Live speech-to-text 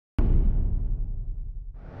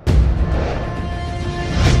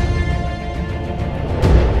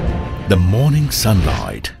The morning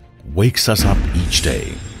sunlight wakes us up each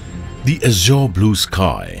day. The azure blue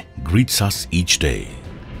sky greets us each day.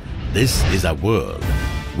 This is a world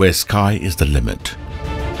where sky is the limit.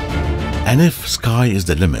 And if sky is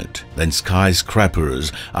the limit, then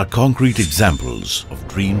skyscrapers are concrete examples of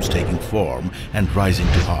dreams taking form and rising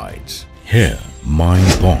to heights. Here,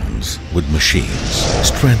 mind bonds with machines,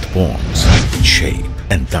 strength bonds with shape,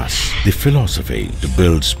 and thus the philosophy to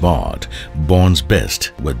build smart bonds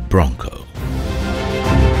best with Bronco.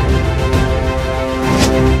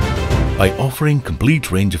 By offering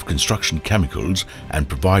complete range of construction chemicals and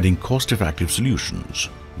providing cost-effective solutions,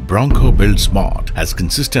 Bronco Buildsmart has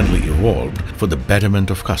consistently evolved for the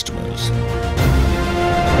betterment of customers.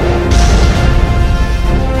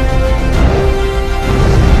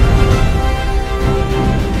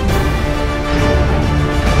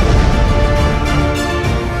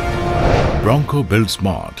 Bronco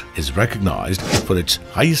Buildsmart is recognized for its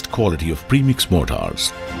highest quality of premix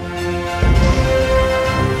mortars.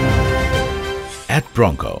 At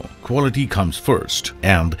Bronco, quality comes first,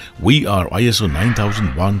 and we are ISO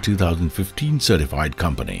 9001:2015 certified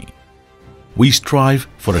company. We strive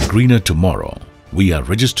for a greener tomorrow. We are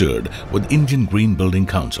registered with Indian Green Building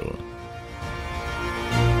Council.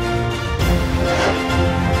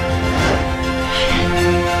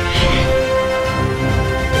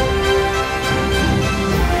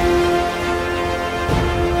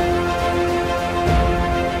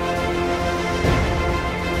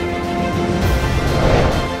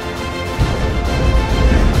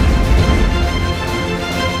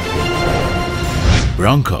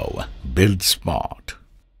 Bronco Buildsmart.